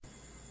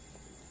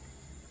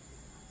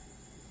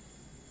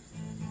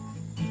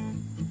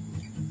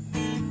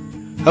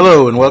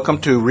Hello and welcome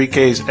to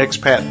Rike's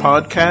Expat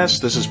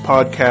Podcast. This is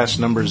podcast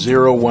number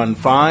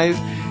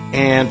 015,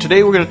 and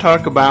today we're going to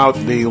talk about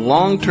the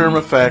long-term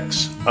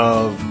effects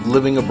of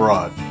living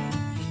abroad.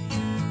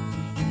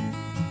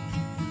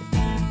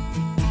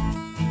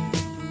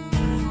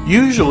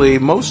 Usually,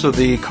 most of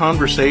the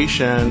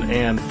conversation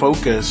and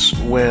focus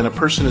when a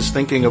person is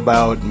thinking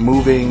about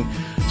moving,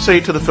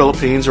 say, to the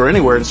Philippines or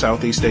anywhere in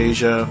Southeast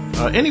Asia,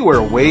 anywhere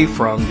away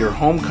from your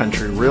home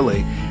country,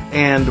 really,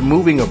 and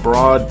moving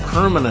abroad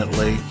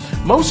permanently,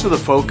 most of the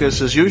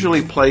focus is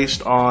usually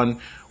placed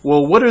on,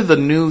 well, what are the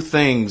new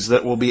things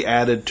that will be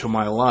added to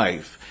my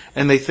life?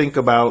 And they think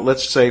about,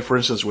 let's say, for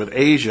instance, with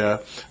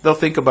Asia, they'll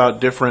think about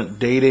different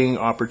dating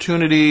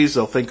opportunities,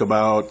 they'll think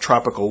about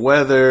tropical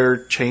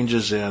weather,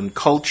 changes in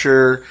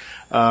culture,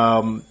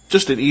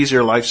 just an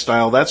easier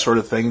lifestyle, that sort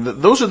of thing.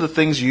 Those are the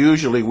things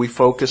usually we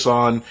focus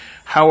on,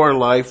 how our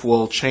life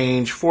will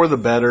change for the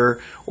better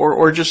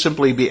or just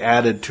simply be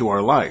added to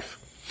our life.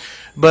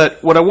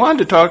 But what I wanted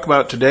to talk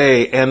about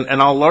today,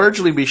 and I'll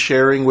largely be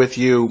sharing with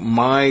you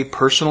my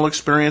personal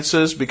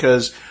experiences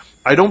because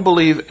I don't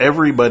believe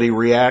everybody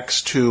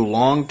reacts to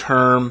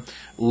long-term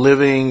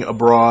living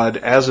abroad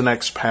as an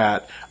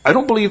expat. I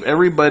don't believe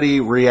everybody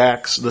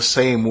reacts the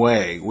same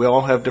way. We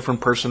all have different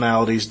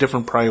personalities,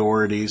 different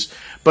priorities.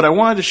 But I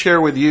wanted to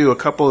share with you a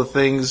couple of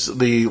things,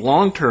 the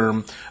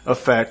long-term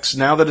effects,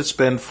 now that it's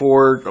been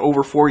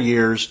over 4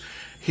 years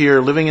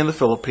here living in the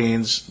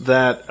Philippines,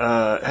 that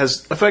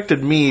has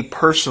affected me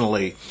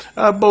personally,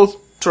 both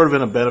sort of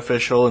in a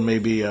beneficial and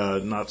maybe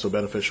not so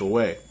beneficial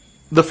way.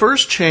 The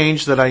first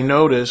change that I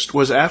noticed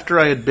was after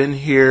I had been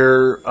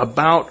here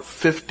about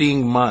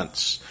 15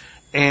 months.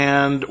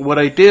 And what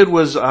I did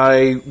was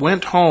I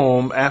went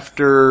home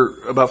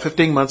after about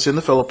 15 months in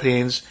the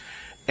Philippines,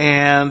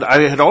 and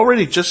I had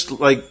already just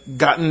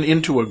gotten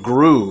into a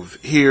groove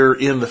here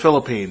in the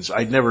Philippines.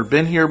 I'd never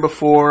been here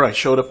before. I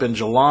showed up in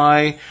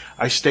July.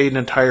 I stayed an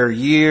entire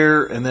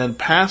year, and then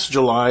past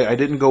July, I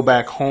didn't go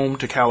back home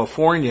to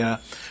California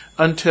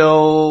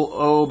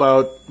until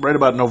right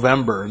about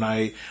November, and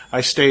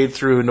I stayed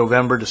through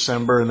November,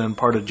 December, and then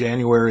part of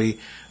January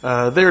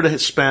there to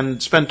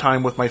spend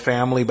time with my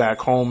family back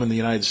home in the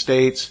United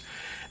States,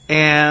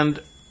 and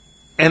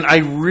I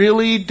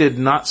really did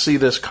not see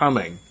this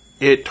coming.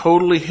 It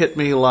totally hit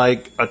me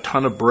like a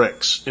ton of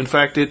bricks. In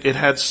fact, it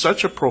had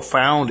such a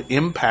profound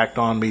impact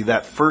on me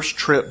that first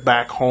trip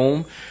back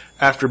home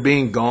after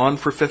being gone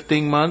for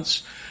 15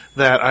 months.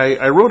 That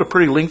I wrote a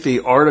pretty lengthy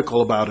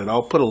article about it.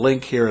 I'll put a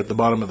link here at the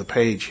bottom of the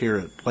page here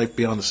at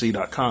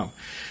lifebeyondthesea.com.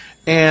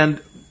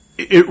 And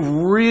it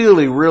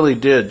really, really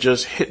did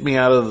just hit me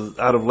out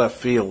of left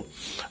field.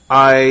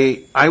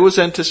 I was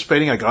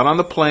anticipating, I got on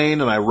the plane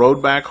and I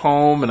rode back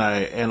home and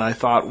I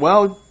thought,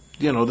 well,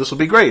 this will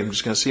be great. I'm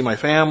just going to see my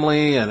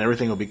family and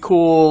everything will be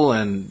cool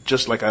and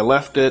just like I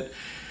left it.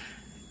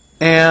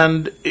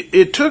 And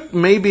it took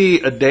maybe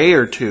a day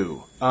or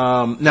two.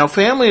 Now,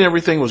 family and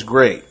everything was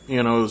great. We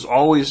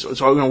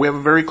have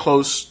a very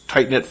close,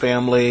 tight-knit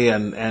family,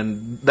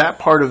 and that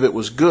part of it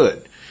was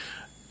good.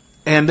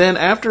 And then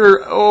after,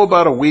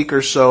 about a week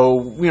or so,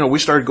 we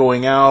started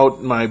going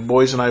out. My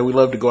boys and I, we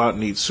love to go out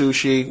and eat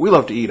sushi. We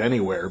love to eat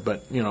anywhere,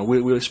 but,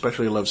 we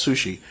especially love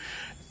sushi.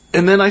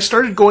 And then I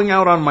started going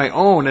out on my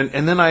own,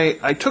 and then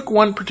I took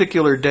one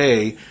particular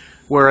day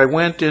where I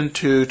went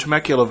into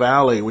Temecula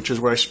Valley, which is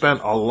where I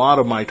spent a lot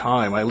of my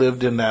time. I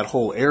lived in that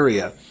whole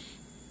area.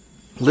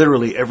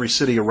 Literally every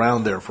city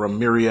around there, from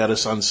Murrieta,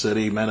 Sun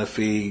City,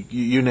 Menifee,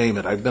 you name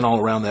it. I've been all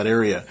around that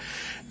area.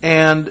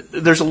 And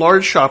there's a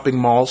large shopping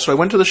mall, so I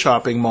went to the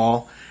shopping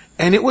mall,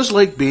 and it was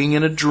like being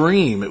in a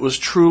dream. It was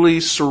truly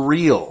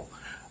surreal.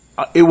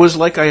 It was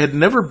like I had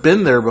never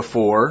been there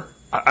before.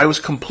 I was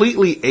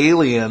completely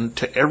alien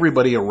to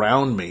everybody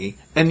around me,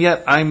 and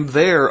yet I'm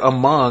there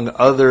among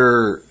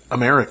other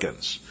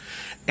Americans.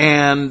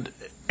 And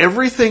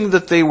everything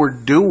that they were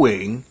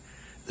doing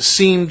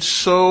seemed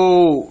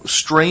so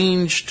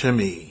strange to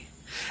me.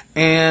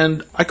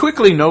 And I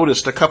quickly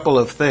noticed a couple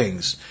of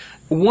things.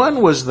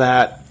 One was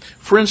that,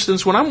 for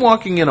instance, when I'm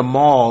walking in a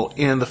mall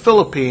in the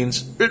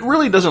Philippines, it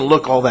really doesn't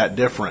look all that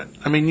different.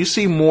 I mean, you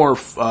see more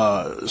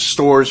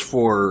stores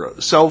for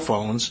cell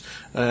phones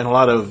and a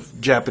lot of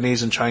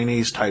Japanese and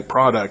Chinese type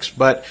products.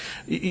 But,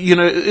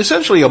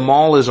 essentially a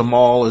mall is a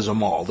mall is a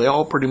mall. They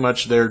all pretty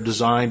much, they're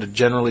designed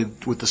generally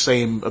with the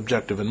same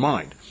objective in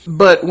mind.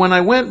 But when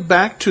I went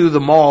back to the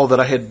mall that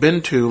I had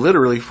been to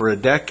literally for a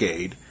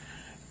decade,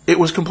 it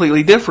was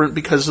completely different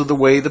because of the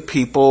way the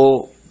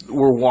people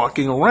were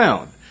walking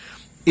around.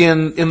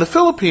 In the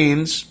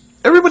Philippines,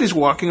 everybody's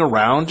walking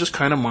around just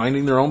kind of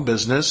minding their own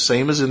business,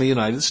 same as in the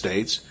United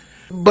States.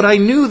 But I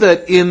knew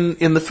that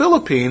in the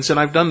Philippines, and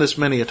I've done this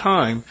many a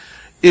time,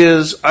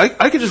 is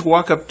I could just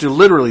walk up to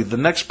literally the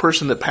next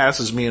person that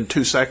passes me in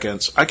 2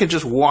 seconds. I can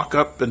just walk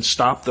up and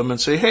stop them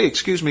and say, hey,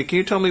 excuse me, can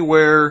you tell me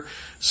where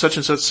such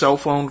and such cell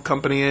phone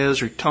company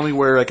is, or tell me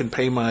where I can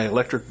pay my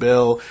electric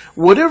bill,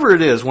 whatever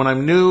it is. When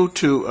I'm new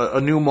to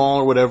a new mall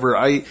or whatever,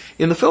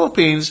 in the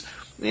Philippines,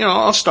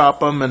 I'll stop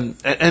them, and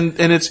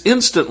it's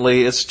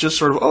instantly, it's just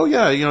sort of, oh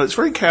yeah, it's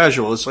very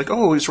casual. It's like,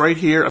 oh, it's right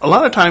here. A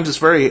lot of times it's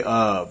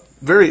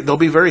they'll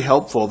be very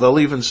helpful. They'll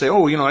even say,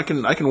 oh, I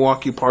can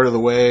walk you part of the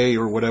way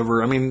or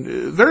whatever. I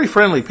mean, very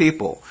friendly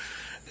people.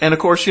 And of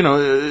course,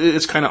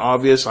 it's kind of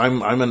obvious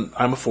I'm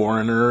a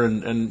foreigner,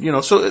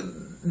 and so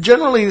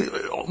generally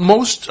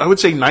I would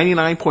say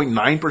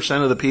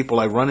 99.9% of the people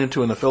I run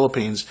into in the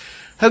Philippines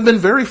have been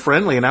very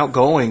friendly and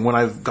outgoing when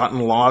I've gotten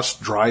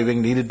lost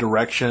driving, needed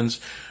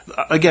directions.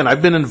 Again,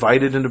 I've been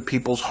invited into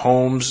people's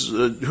homes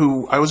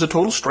who I was a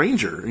total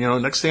stranger.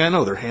 Next thing I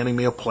know, they're handing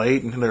me a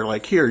plate and they're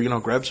like, here,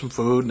 grab some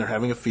food, and they're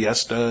having a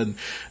fiesta. And,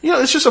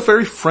 it's just a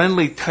very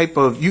friendly type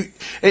of,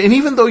 and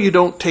even though you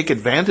don't take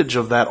advantage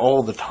of that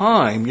all the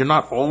time, you're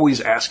not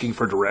always asking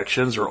for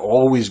directions or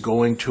always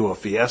going to a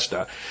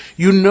fiesta.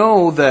 You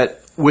know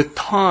that with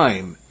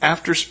time,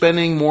 after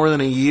spending more than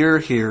a year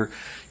here,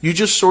 you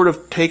just sort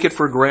of take it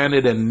for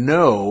granted and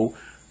know,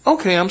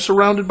 okay, I'm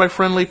surrounded by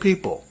friendly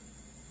people.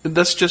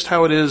 That's just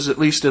how it is, at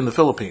least in the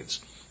Philippines.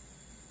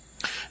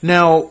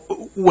 Now,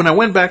 when I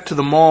went back to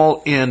the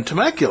mall in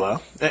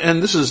Temecula,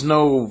 and this is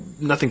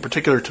nothing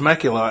particular to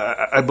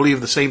Temecula, I believe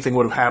the same thing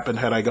would have happened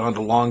had I gone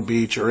to Long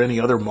Beach or any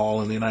other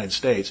mall in the United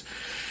States,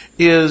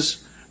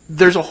 is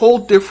there's a whole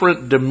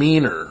different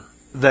demeanor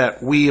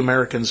that we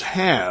Americans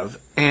have,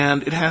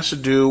 and it has to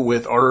do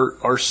with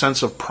our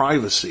sense of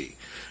privacy.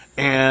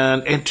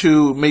 And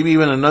to maybe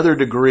even another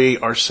degree,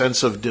 our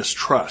sense of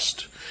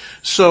distrust.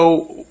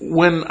 So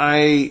when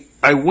I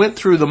went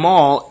through the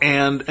mall,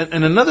 and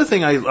another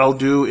thing I'll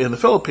do in the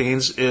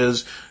Philippines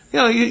is,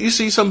 you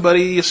see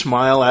somebody, you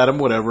smile at them,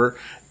 whatever.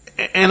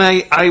 And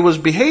I was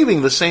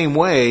behaving the same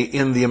way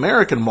in the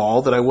American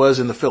mall that I was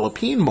in the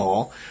Philippine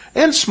mall,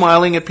 and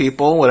smiling at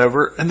people,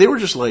 whatever. And they were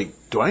just like,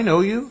 do I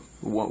know you?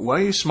 Why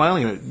are you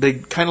smiling? They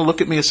kind of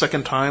look at me a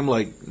second time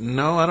like,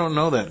 no, I don't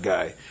know that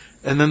guy.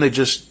 And then they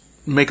just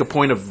make a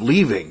point of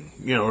leaving,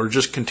 or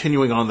just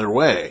continuing on their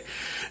way.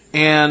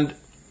 And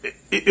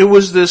it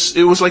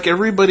was like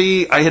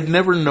everybody, I had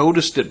never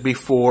noticed it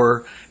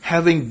before,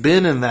 having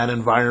been in that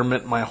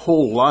environment my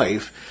whole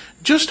life,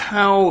 just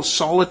how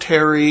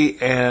solitary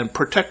and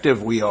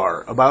protective we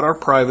are about our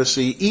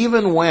privacy,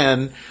 even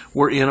when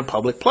we're in a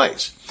public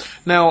place.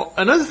 Now,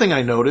 another thing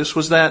I noticed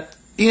was that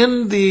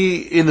in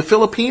the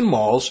Philippine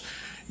malls,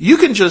 you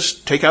can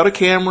just take out a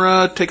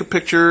camera, take a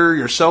picture,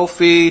 your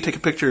selfie, take a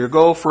picture of your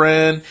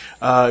girlfriend.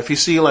 If you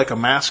see like a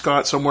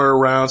mascot somewhere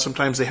around,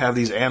 sometimes they have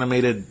these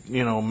animated,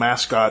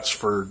 mascots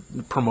for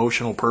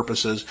promotional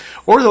purposes.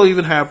 Or they'll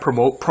even have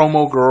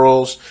promo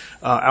girls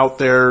out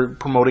there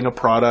promoting a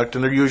product,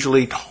 and they're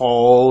usually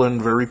tall and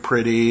very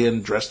pretty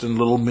and dressed in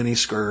little mini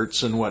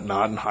skirts and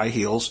whatnot and high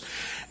heels.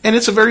 And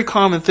it's a very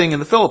common thing in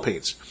the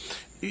Philippines.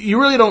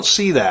 You really don't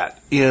see that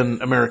in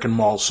American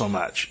malls so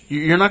much.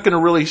 You're not going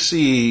to really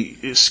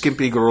see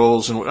skimpy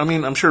girls, and I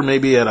mean, I'm sure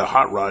maybe at a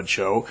hot rod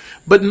show,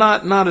 but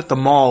not at the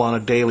mall on a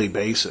daily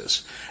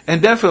basis.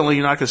 And definitely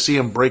you're not going to see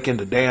them break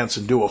into dance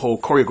and do a whole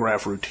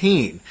choreographed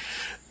routine.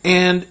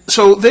 And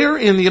so there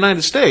in the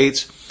United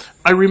States,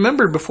 I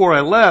remembered before I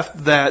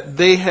left that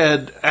they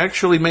had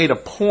actually made a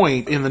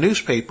point in the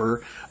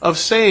newspaper of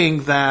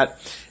saying that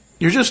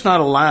you're just not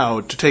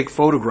allowed to take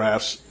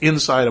photographs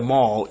inside a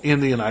mall in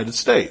the United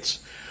States,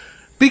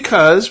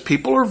 because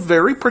people are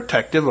very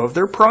protective of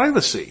their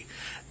privacy,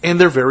 and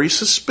they're very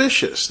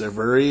suspicious. They're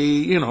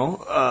very,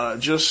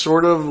 just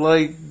sort of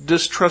like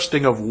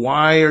distrusting of,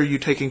 why are you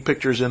taking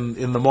pictures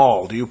in the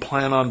mall? Do you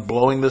plan on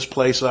blowing this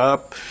place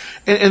up?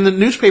 And the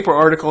newspaper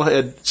article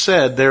had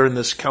said there in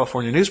this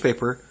California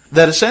newspaper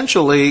that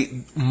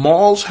essentially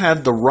malls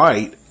had the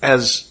right,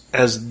 as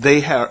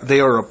they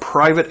are a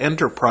private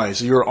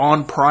enterprise, you're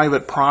on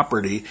private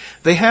property,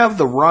 they have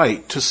the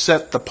right to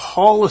set the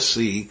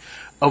policy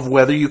of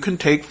whether you can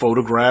take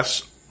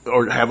photographs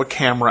or have a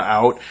camera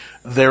out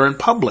there in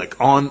public.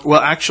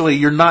 Actually,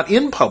 you're not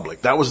in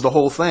public. That was the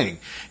whole thing.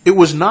 It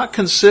was not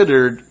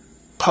considered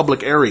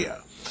public area.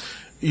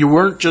 You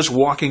weren't just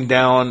walking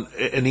down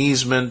an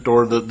easement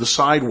or the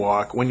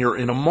sidewalk when you're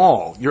in a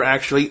mall. You're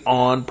actually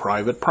on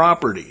private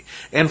property.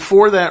 And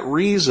for that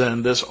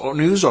reason, this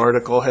news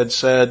article had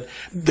said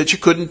that you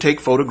couldn't take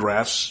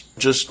photographs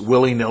just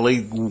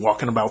willy-nilly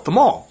walking about the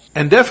mall.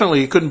 And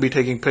definitely you couldn't be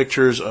taking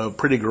pictures of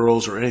pretty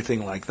girls or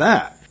anything like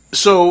that.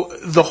 So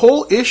the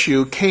whole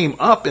issue came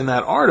up in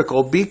that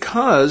article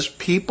because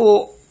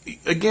people,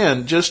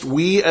 again, just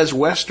we as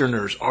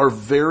Westerners are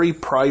very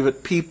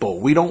private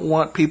people. We don't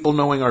want people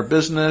knowing our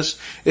business.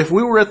 If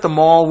we were at the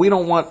mall, we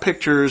don't want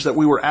pictures that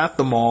we were at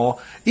the mall.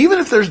 Even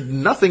if there's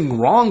nothing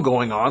wrong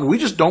going on, we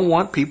just don't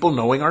want people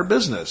knowing our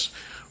business.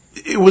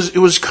 It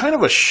was kind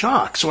of a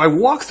shock. So I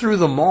walked through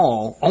the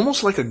mall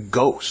almost like a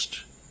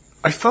ghost.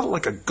 I felt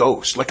like a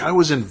ghost, like I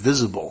was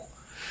invisible.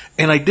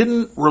 And I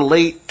didn't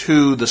relate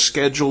to the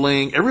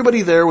scheduling.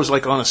 Everybody there was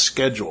like on a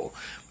schedule.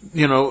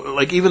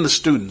 Like even the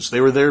students,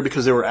 they were there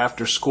because they were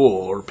after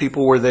school, or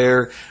people were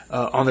there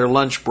on their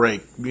lunch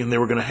break and they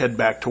were going to head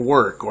back to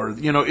work, or,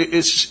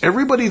 it's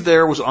everybody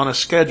there was on a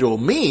schedule.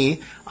 Me,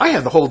 I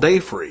had the whole day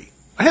free.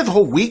 I had the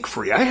whole week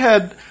free. I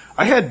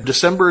I had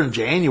December and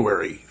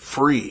January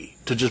free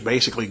to just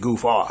basically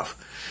goof off.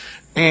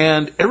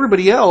 And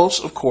everybody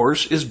else, of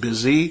course, is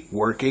busy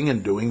working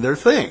and doing their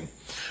thing.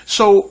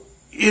 So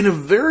in a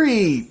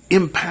very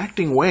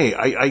impacting way,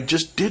 I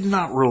just did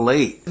not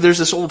relate. There's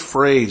this old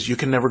phrase, you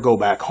can never go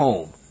back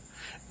home.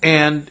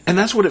 And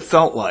that's what it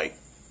felt like.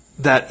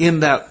 That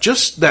in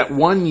just that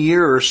 1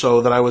 year or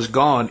so that I was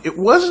gone, it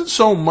wasn't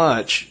so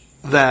much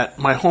that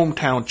my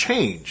hometown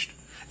changed.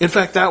 In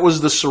fact, that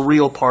was the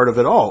surreal part of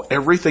it all.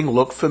 Everything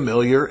looked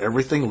familiar,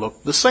 everything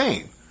looked the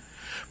same.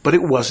 But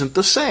it wasn't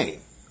the same.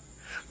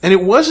 And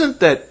it wasn't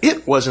that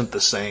it wasn't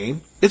the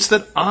same, it's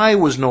that I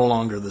was no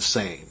longer the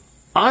same.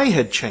 I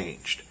had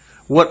changed.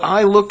 What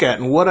I look at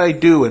and what I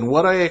do and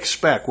what I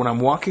expect when I'm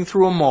walking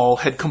through a mall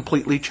had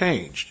completely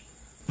changed.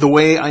 The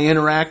way I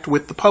interact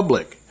with the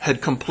public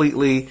had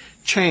completely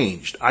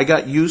changed. I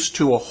got used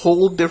to a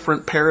whole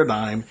different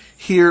paradigm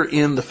here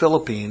in the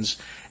Philippines,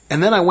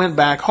 and then I went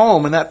back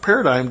home and that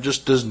paradigm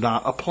just does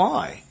not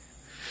apply.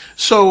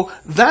 So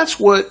that's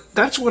what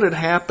had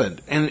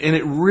happened, and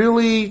it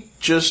really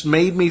just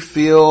made me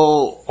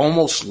feel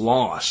almost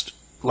lost,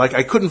 like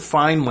I couldn't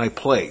find my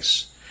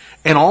place.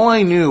 And all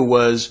I knew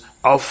was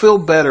I'll feel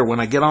better when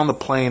I get on the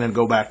plane and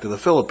go back to the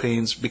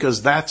Philippines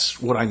because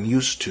that's what I'm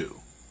used to.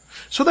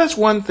 So that's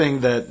one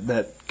thing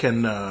that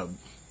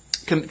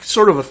can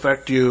sort of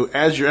affect you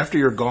after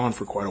you're gone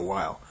for quite a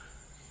while.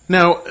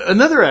 Now,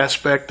 another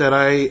aspect that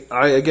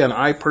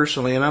I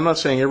personally, and I'm not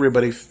saying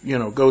everybody,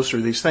 goes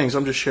through these things,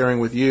 I'm just sharing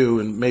with you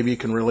and maybe you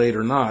can relate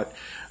or not.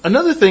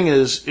 Another thing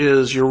is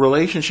your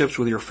relationships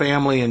with your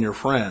family and your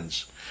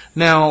friends.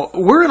 Now,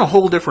 we're in a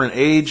whole different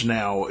age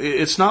now.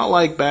 It's not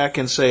like back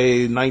in,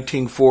 say,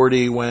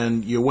 1940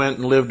 when you went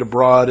and lived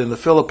abroad in the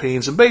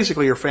Philippines and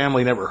basically your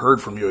family never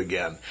heard from you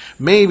again.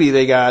 Maybe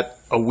they got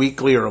a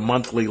weekly or a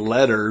monthly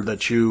letter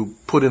that you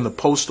put in the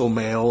postal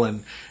mail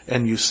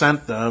and you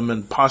sent them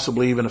and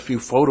possibly even a few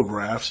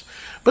photographs.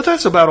 But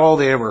that's about all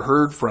they ever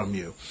heard from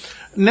you.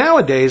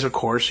 Nowadays, of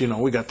course,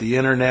 we got the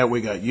internet,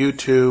 we got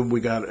YouTube, we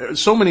got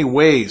so many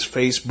ways,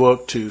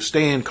 Facebook, to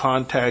stay in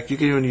contact. You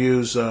can even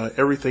use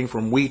everything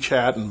from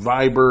WeChat and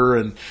Viber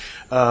and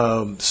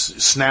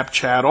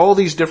Snapchat, all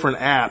these different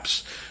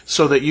apps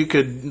so that you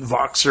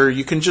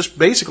can just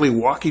basically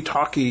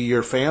walkie-talkie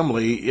your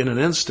family in an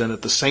instant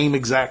at the same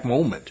exact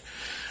moment.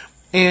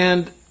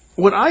 And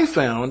what I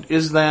found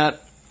is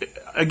that,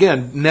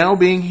 again, now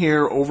being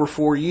here over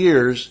 4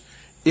 years,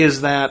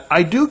 is that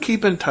I do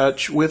keep in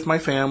touch with my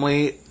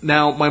family.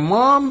 Now, my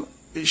mom,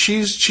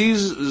 she's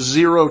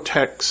zero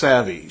tech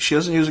savvy. She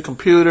doesn't use a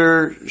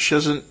computer. She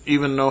doesn't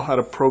even know how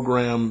to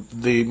program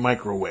the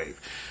microwave.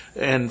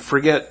 And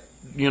forget,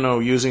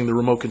 using the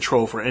remote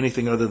control for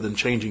anything other than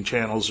changing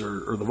channels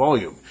or the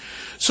volume.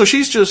 So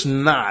she's just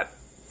not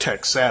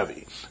tech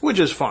savvy, which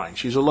is fine.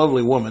 She's a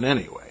lovely woman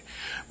anyway.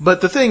 But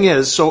the thing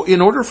is, so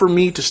in order for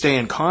me to stay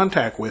in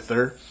contact with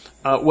her,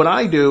 what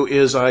I do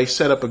is I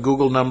set up a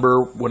Google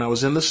number when I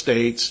was in the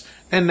States,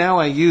 and now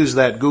I use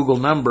that Google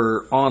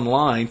number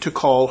online to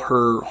call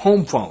her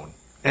home phone,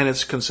 and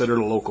it's considered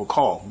a local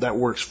call. That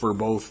works for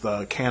both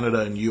Canada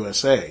and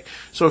USA.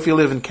 So if you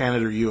live in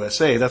Canada or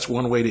USA, that's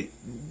one way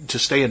to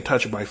stay in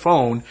touch by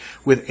phone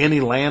with any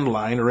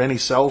landline or any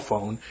cell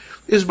phone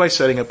is by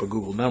setting up a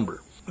Google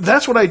number.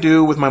 That's what I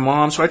do with my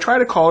mom. So I try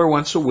to call her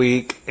once a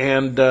week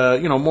and,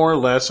 more or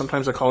less,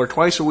 sometimes I call her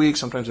twice a week,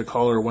 sometimes I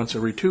call her once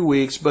every 2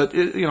 weeks, but,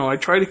 I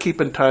try to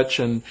keep in touch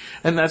and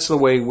that's the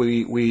way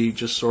we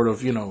just sort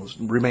of,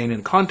 remain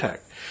in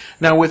contact.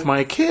 Now with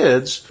my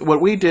kids,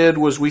 what we did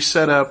was I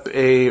set up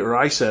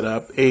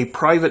a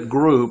private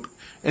group,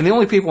 and the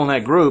only people in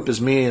that group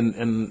is me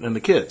and the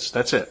kids.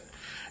 That's it.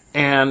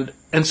 And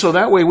so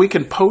that way we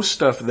can post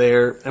stuff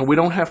there and we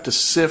don't have to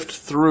sift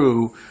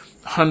through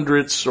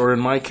hundreds, or in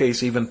my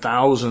case, even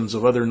thousands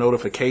of other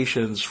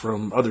notifications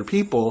from other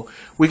people.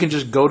 We can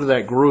just go to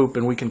that group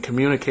and we can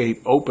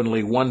communicate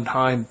openly one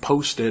time,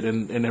 post it,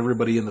 and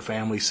everybody in the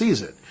family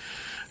sees it.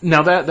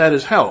 Now that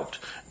has helped.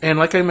 And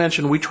like I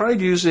mentioned, we tried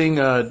using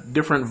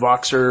different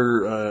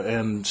Voxer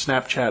and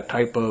Snapchat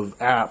type of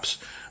apps.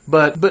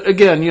 But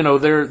again,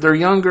 they're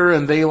younger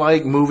and they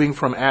like moving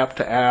from app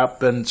to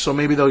app, and so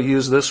maybe they'll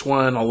use this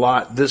one a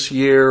lot this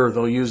year, or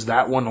they'll use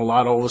that one a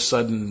lot all of a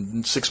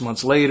sudden 6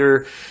 months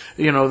later.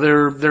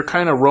 They're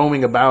kind of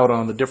roaming about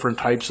on the different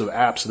types of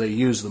apps they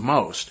use the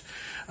most.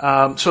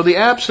 So the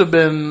apps have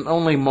been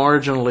only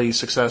marginally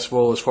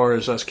successful as far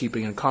as us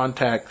keeping in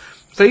contact.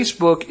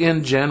 Facebook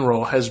in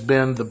general has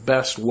been the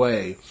best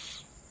way.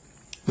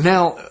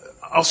 Now,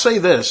 I'll say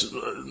this.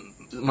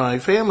 My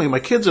family, my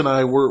kids and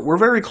I, we're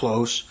very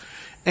close,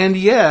 and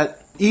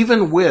yet,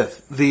 even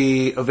with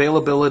the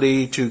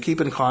availability to keep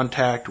in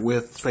contact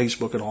with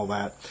Facebook and all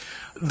that,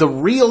 the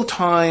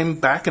real-time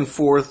back and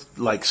forth,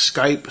 like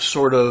Skype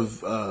sort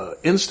of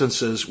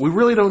instances, we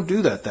really don't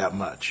do that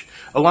much.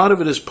 A lot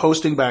of it is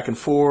posting back and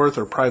forth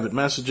or private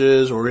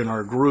messages or in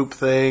our group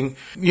thing.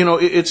 You know,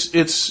 it's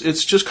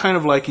just kind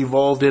of like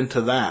evolved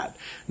into that.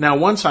 Now,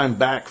 once I'm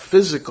back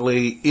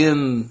physically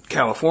in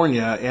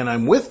California and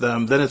I'm with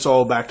them, then it's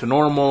all back to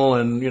normal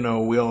and, you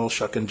know, we all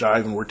shuck and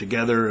jive and we're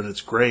together and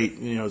it's great.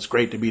 You know, it's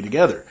great to be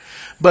together.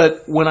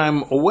 But when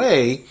I'm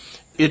away,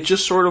 it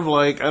just sort of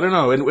like, I don't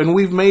know, and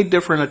we've made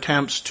different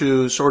attempts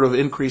to sort of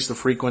increase the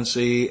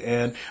frequency,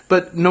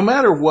 but no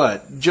matter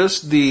what,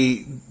 just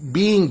the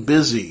being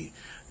busy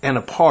and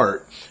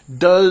apart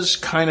does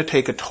kind of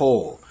take a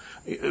toll.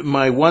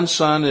 My one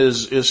son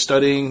is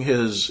studying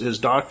his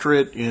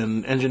doctorate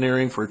in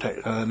engineering for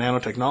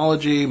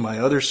nanotechnology. My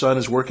other son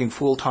is working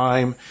full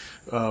time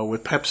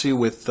with Pepsi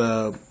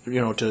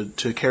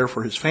to care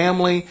for his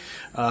family.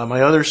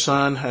 My other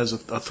son has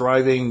a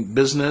thriving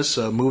business,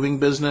 a moving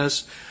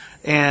business.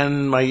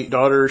 And my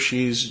daughter,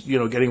 she's,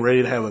 getting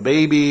ready to have a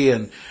baby.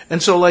 And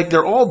so, like,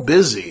 they're all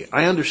busy.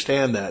 I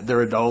understand that.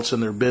 They're adults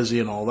and they're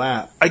busy and all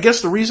that. I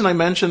guess the reason I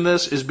mention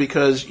this is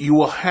because you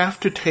will have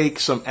to take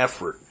some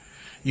effort.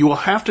 You will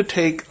have to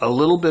take a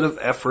little bit of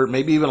effort,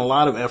 maybe even a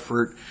lot of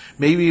effort,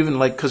 maybe even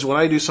because what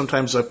I do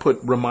sometimes I put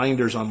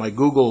reminders on my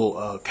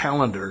Google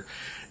Calendar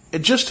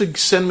just to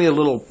send me a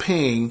little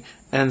ping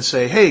and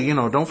say, hey,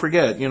 don't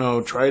forget,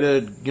 try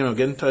to, get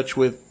in touch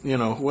with,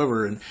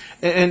 whoever.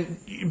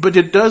 But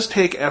it does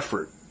take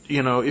effort.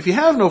 If you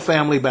have no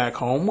family back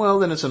home, well,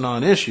 then it's a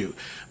non-issue.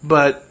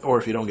 Or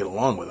if you don't get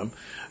along with them.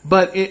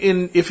 But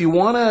if you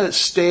want to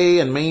stay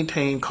and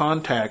maintain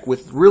contact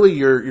with really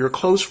your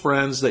close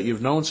friends that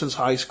you've known since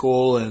high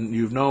school and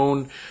you've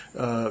known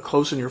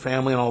close in your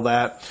family and all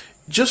that,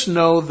 just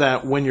know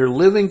that when you're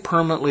living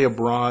permanently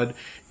abroad,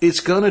 it's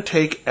going to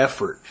take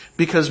effort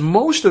because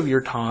most of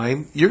your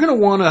time you're going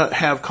to want to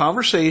have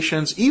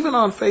conversations, even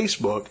on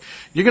Facebook,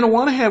 you're going to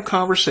want to have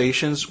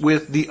conversations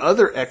with the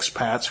other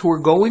expats who are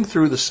going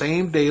through the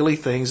same daily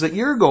things that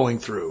you're going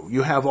through.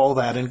 You have all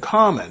that in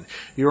common.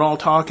 You're all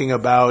talking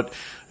about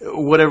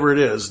whatever it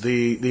is,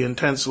 the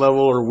intense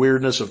level or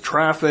weirdness of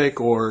traffic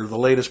or the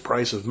latest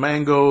price of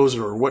mangoes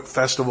or what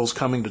festival's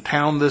coming to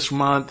town this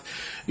month.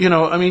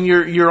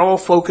 You're all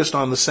focused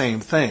on the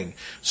same thing.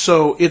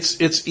 So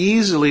it's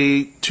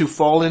easily to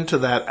fall into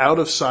that out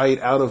of sight,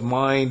 out of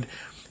mind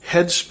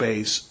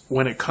headspace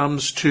when it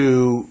comes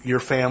to your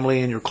family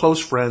and your close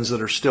friends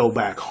that are still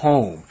back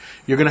home.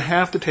 You're going to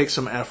have to take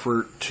some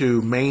effort to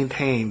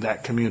maintain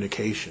that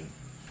communication.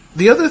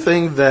 The other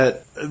thing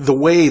the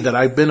way that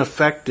I've been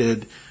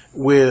affected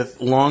with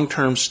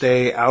long-term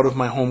stay out of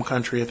my home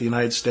country at the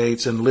United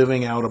States and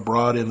living out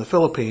abroad in the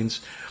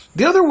Philippines,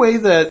 the other way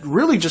that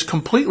really just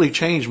completely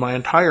changed my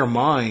entire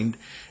mind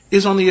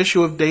is on the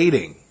issue of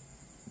dating.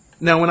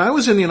 Now, when I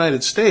was in the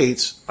United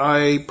States,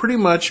 I pretty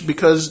much,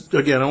 because,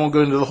 again, I won't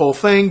go into the whole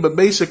thing, but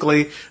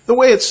basically, the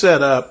way it's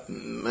set up,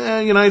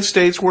 United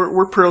States,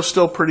 we're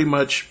still pretty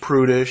much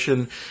prudish,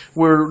 and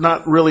we're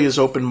not really as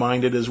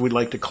open-minded as we'd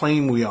like to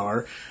claim we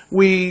are.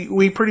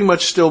 We pretty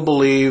much still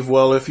believe,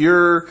 well, if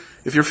you're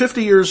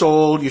 50 years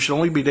old, you should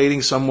only be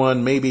dating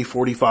someone maybe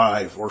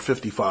 45 or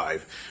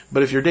 55.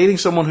 But if you're dating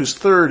someone who's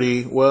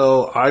 30,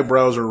 well,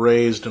 eyebrows are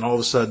raised, and all of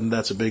a sudden,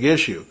 that's a big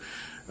issue.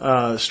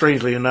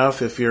 Strangely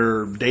enough, if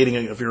you're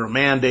a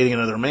man dating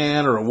another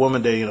man or a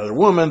woman dating another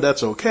woman,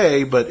 that's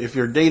okay. But if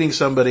you're dating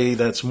somebody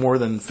that's more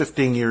than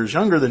 15 years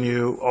younger than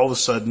you, all of a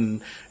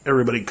sudden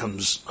everybody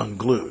comes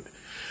unglued.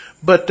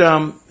 But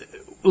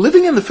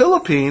living in the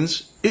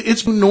Philippines,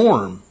 it's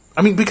norm.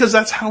 I mean, because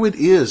that's how it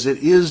is.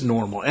 It is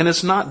normal, and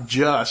it's not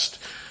just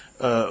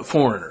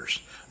foreigners.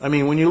 I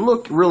mean, when you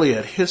look really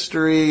at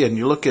history and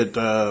you look at,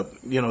 the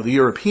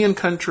European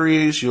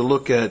countries, you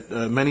look at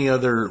many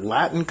other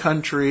Latin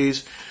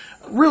countries,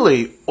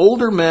 really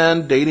older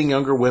men dating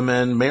younger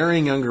women,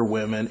 marrying younger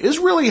women is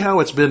really how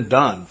it's been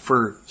done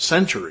for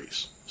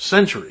centuries.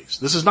 Centuries.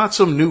 This is not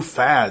some new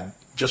fad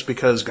just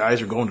because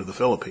guys are going to the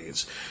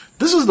Philippines.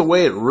 This is the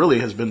way it really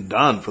has been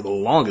done for the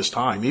longest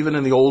time, even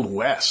in the Old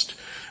West.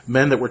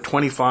 Men that were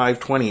 25,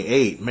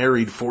 28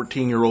 married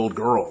 14-year-old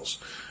girls.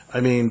 I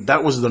mean,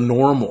 that was the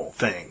normal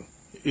thing.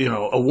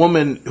 A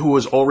woman who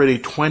was already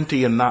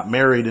 20 and not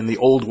married in the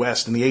Old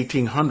West in the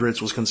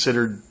 1800s was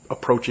considered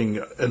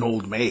approaching an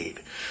old maid.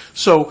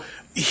 So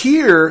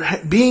here,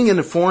 being in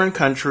a foreign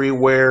country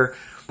where,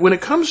 when it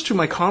comes to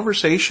my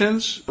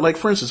conversations, like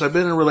for instance, I've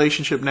been in a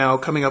relationship now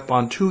coming up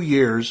on 2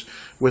 years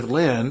with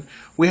Lynn.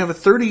 We have a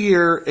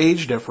 30-year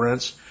age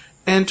difference,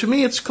 and to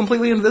me it's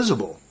completely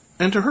invisible.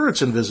 And to her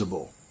it's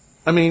invisible.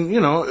 I mean,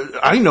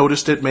 I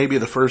noticed it maybe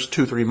the first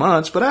 2-3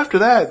 months, but after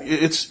that,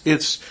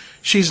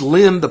 she's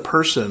Lynn the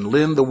person,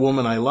 Lynn the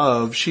woman I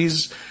love.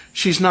 She's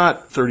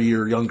not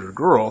 30-year younger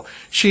girl.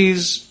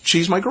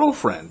 She's my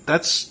girlfriend.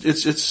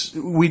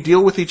 We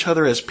deal with each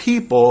other as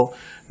people,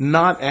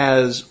 not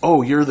as,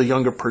 oh, you're the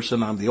younger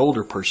person, I'm the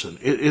older person.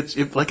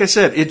 Like I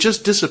said, it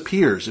just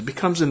disappears. It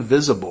becomes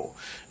invisible.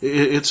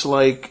 It's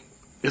like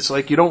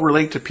you don't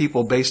relate to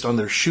people based on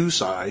their shoe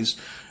size.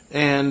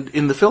 And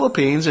in the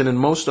Philippines and in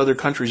most other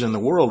countries in the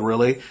world,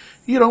 really,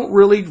 you don't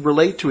really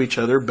relate to each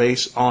other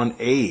based on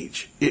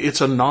age.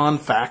 It's a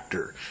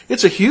non-factor.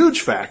 It's a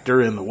huge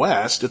factor in the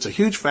West. It's a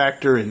huge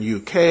factor in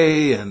UK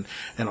and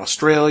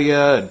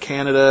Australia and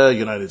Canada,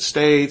 United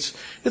States.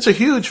 It's a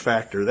huge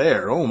factor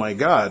there. Oh my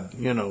God,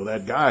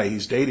 that guy,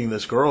 he's dating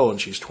this girl and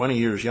she's 20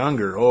 years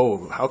younger.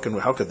 Oh, how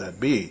could that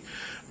be?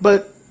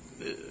 But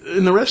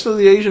in the rest of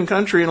the Asian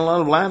country and a lot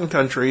of Latin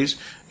countries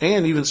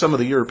and even some of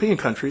the European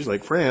countries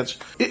like France,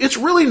 it's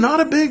really not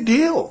a big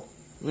deal.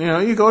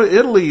 You go to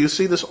Italy, you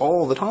see this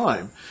all the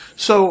time.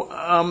 So,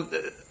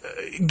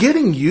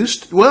 getting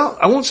used, well,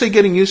 I won't say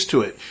getting used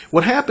to it.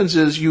 What happens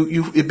is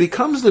it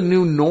becomes the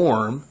new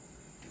norm.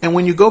 And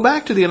when you go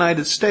back to the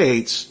United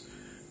States,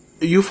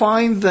 you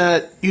find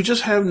that you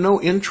just have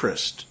no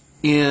interest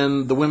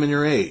in the women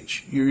your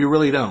age. You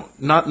really don't.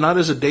 Not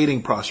as a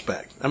dating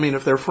prospect. I mean,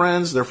 if they're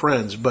friends,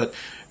 but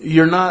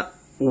you're not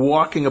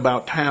walking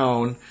about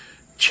town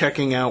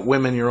checking out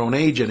women your own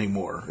age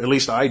anymore. At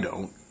least I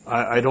don't.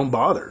 I don't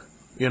bother.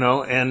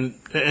 And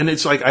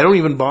it's like I don't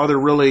even bother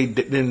really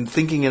in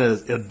thinking in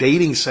a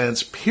dating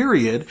sense,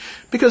 period,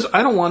 because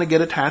I don't want to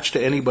get attached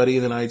to anybody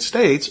in the United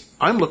States.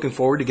 I'm looking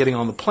forward to getting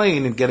on the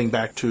plane and getting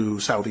back to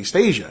Southeast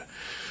Asia.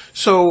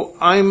 So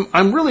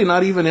I'm really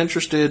not even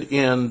interested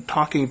in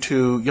talking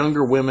to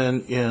younger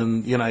women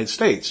in the United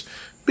States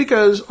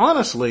because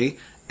honestly,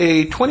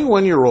 a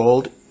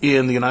 21-year-old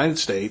in the United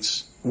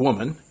States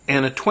woman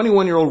and a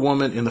 21-year-old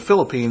woman in the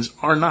Philippines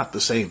are not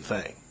the same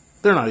thing.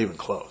 They're not even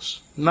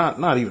close.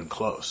 Not even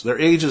close. Their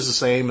age is the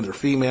same and they're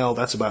female.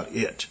 That's about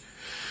it.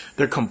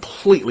 They're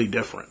completely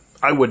different.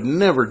 I would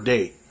never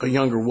date a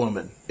younger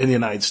woman in the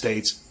United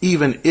States,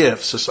 even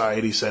if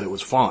society said it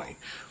was fine.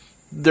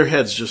 Their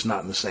head's just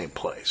not in the same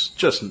place.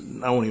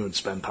 I won't even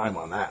spend time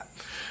on that.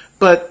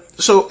 But,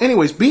 so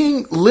anyways,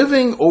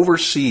 living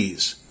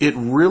overseas, it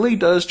really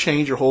does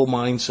change your whole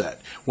mindset.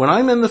 When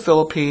I'm in the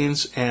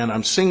Philippines and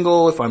I'm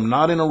single, if I'm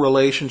not in a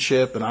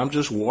relationship and I'm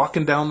just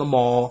walking down the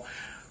mall,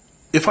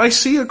 if I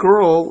see a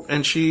girl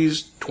and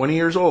she's 20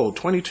 years old,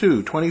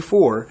 22,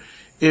 24,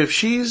 if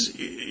she's,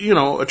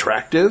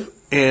 attractive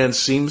and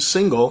seems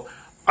single,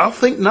 I'll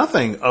think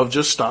nothing of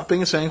just stopping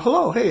and saying,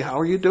 hello, hey, how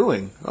are you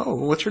doing? Oh,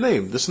 what's your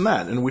name? This and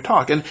that. And we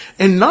talk. And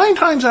 9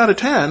 times out of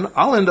 10,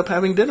 I'll end up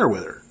having dinner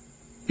with her.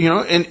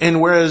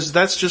 And whereas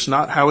that's just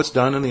not how it's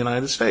done in the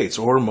United States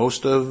or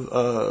most of,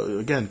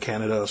 again,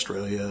 Canada,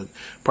 Australia,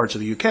 parts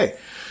of the UK.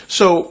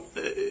 So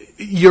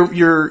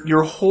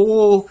your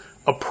whole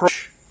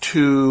approach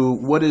to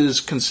what is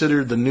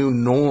considered the new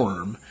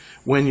norm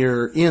when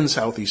you're in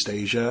Southeast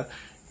Asia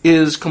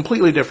is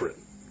completely different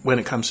when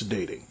it comes to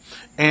dating.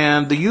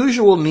 And the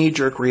usual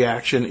knee-jerk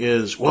reaction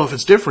is, well, if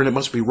it's different, it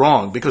must be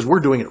wrong because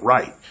we're doing it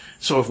right.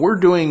 So if we're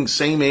doing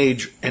same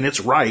age and it's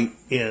right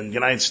in the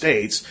United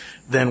States,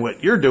 then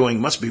what you're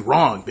doing must be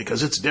wrong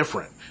because it's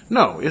different.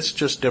 No, it's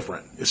just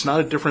different. It's not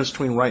a difference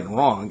between right and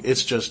wrong.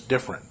 It's just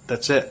different.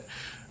 That's it.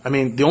 I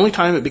mean, the only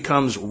time it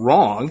becomes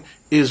wrong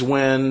is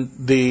when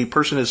the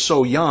person is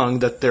so young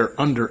that they're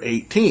under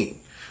 18.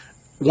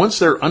 Once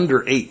they're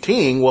under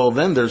 18, well,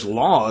 then there's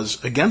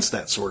laws against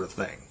that sort of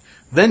thing.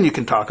 Then you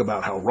can talk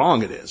about how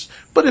wrong it is.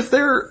 But if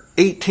they're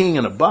 18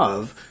 and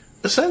above,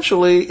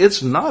 essentially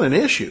it's not an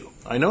issue.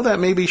 I know that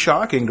may be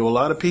shocking to a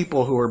lot of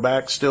people who are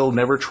back still,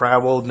 never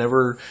traveled,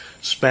 never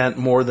spent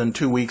more than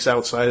 2 weeks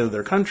outside of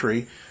their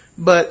country,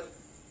 but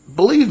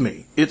believe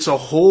me, it's a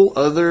whole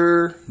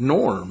other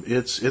norm.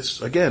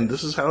 It's again,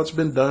 this is how it's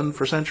been done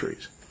for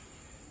centuries.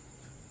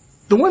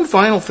 The one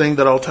final thing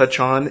that I'll touch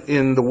on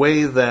in the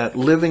way that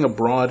living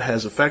abroad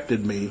has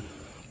affected me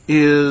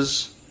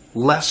is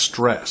less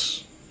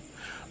stress.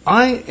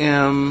 I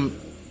am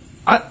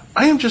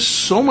just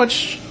so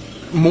much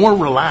more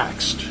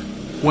relaxed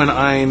when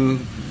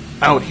I'm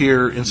out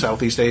here in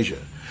Southeast Asia.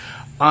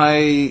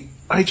 I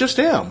just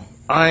am.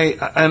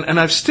 And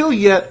I've still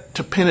yet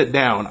to pin it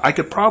down. I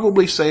could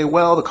probably say,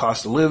 well, the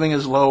cost of living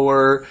is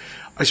lower.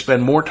 I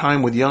spend more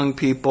time with young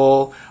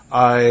people.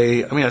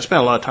 I spend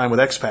a lot of time with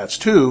expats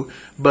too,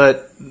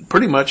 but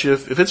pretty much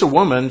if it's a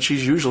woman,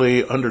 she's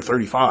usually under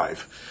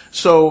 35.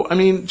 So,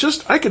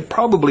 I could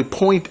probably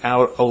point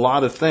out a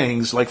lot of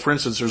things. Like, for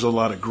instance, there's a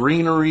lot of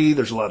greenery,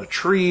 there's a lot of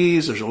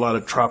trees, there's a lot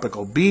of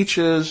tropical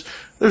beaches,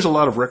 there's a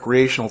lot of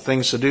recreational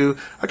things to do.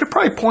 I could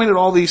probably point at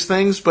all these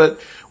things, but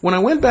when I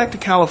went back to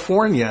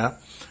California,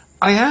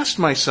 I asked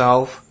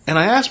myself, and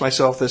I ask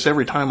myself this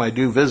every time I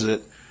do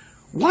visit,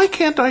 why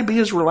can't I be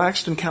as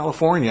relaxed in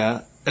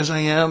California as I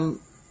am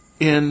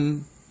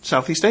in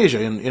Southeast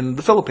Asia, in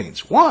the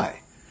Philippines? Why?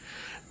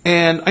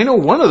 And I know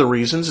one of the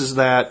reasons is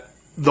that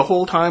the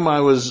whole time I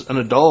was an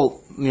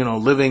adult,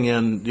 living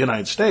in the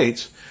United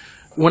States,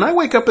 when I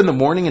wake up in the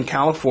morning in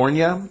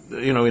California,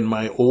 in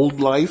my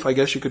old life, I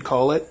guess you could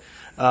call it,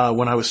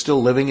 when I was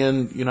still living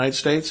in the United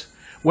States,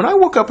 when I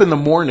woke up in the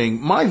morning,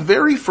 my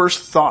very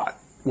first thought,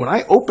 when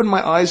I opened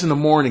my eyes in the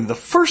morning, the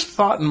first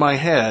thought in my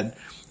head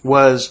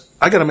was,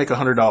 I got to make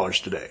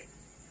 $100 today.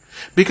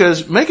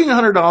 Because making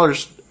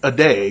 $100 a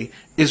day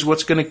is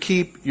what's going to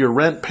keep your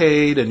rent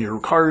paid and your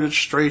car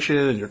registration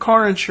and your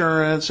car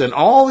insurance and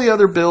all the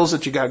other bills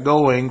that you got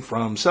going,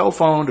 from cell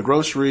phone to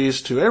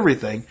groceries to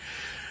everything.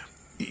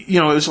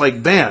 You know, it's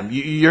like, bam,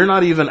 you're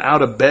not even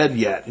out of bed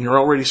yet, and you're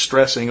already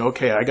stressing,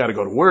 okay, I got to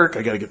go to work,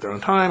 I got to get there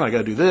on time, I got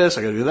to do this,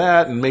 I got to do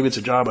that, and maybe it's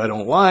a job I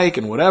don't like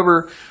and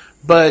whatever.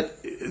 But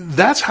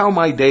that's how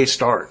my day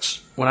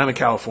starts when I'm in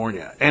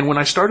California. And when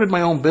I started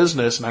my own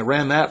business, and I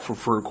ran that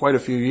for quite a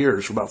few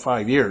years, for about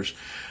 5 years,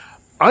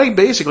 I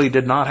basically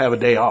did not have a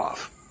day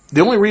off.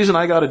 The only reason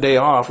I got a day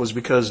off was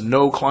because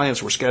no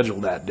clients were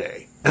scheduled that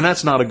day. And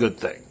that's not a good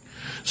thing.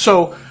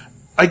 So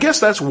I guess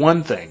that's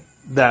one thing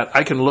that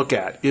I can look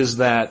at, is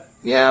that,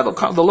 yeah,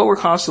 the lower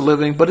cost of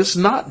living, but it's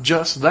not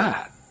just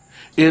that.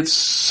 It's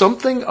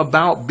something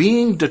about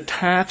being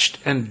detached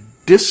and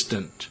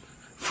distant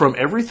from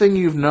everything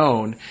you've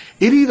known.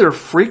 It either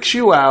freaks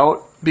you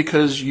out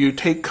because you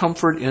take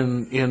comfort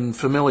in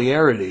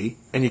familiarity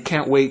and you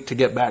can't wait to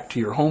get back to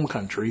your home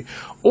country,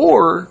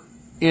 or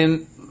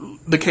in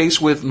the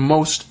case with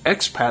most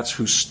expats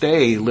who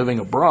stay living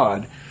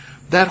abroad,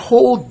 that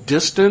whole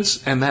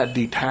distance and that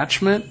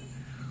detachment,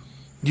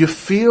 you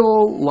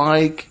feel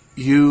like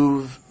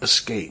you've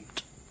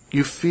escaped.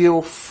 You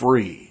feel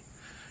free.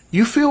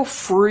 You feel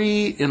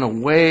free in a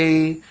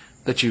way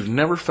that you've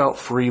never felt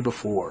free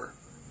before.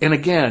 And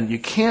again, you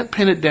can't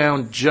pin it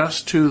down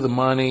just to the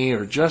money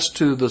or just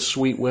to the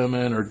sweet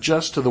women or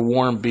just to the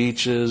warm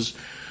beaches,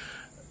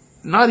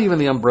 not even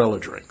the umbrella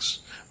drinks.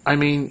 I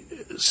mean,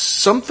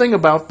 something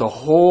about the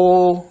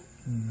whole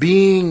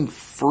being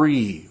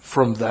free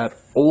from that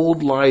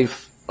old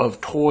life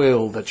of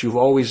toil that you've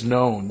always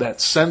known,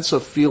 that sense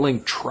of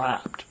feeling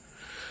trapped.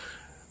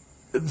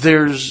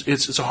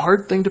 It's a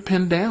hard thing to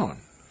pin down,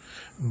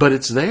 but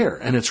it's there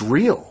and it's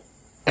real.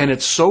 And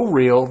it's so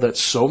real that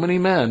so many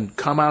men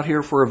come out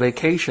here for a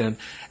vacation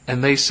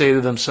and they say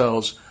to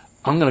themselves,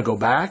 I'm going to go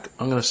back,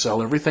 I'm going to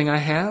sell everything I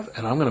have,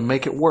 and I'm going to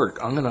make it work.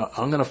 I'm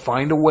going to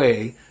find a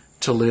way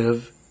to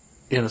live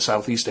in a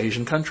Southeast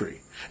Asian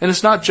country. And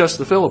it's not just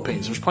the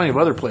Philippines. There's plenty of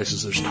other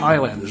places. There's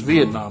Thailand, there's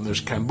Vietnam, there's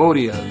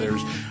Cambodia,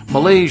 there's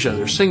Malaysia,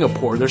 there's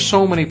Singapore. There's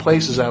so many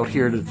places out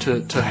here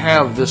to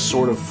have this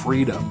sort of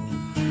freedom.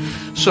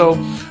 So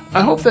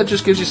I hope that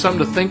just gives you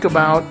something to think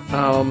about.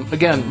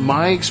 Again,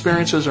 my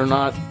experiences are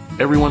not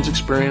everyone's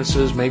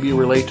experiences. Maybe you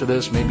relate to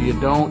this, maybe you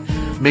don't.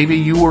 Maybe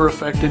you were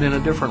affected in a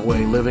different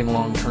way living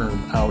long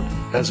term out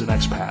as an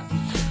expat.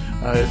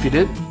 If you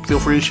did, feel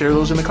free to share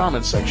those in the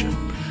comments section.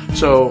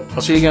 So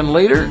I'll see you again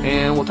later,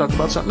 and we'll talk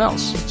about something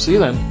else. See you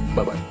then.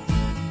 Bye-bye.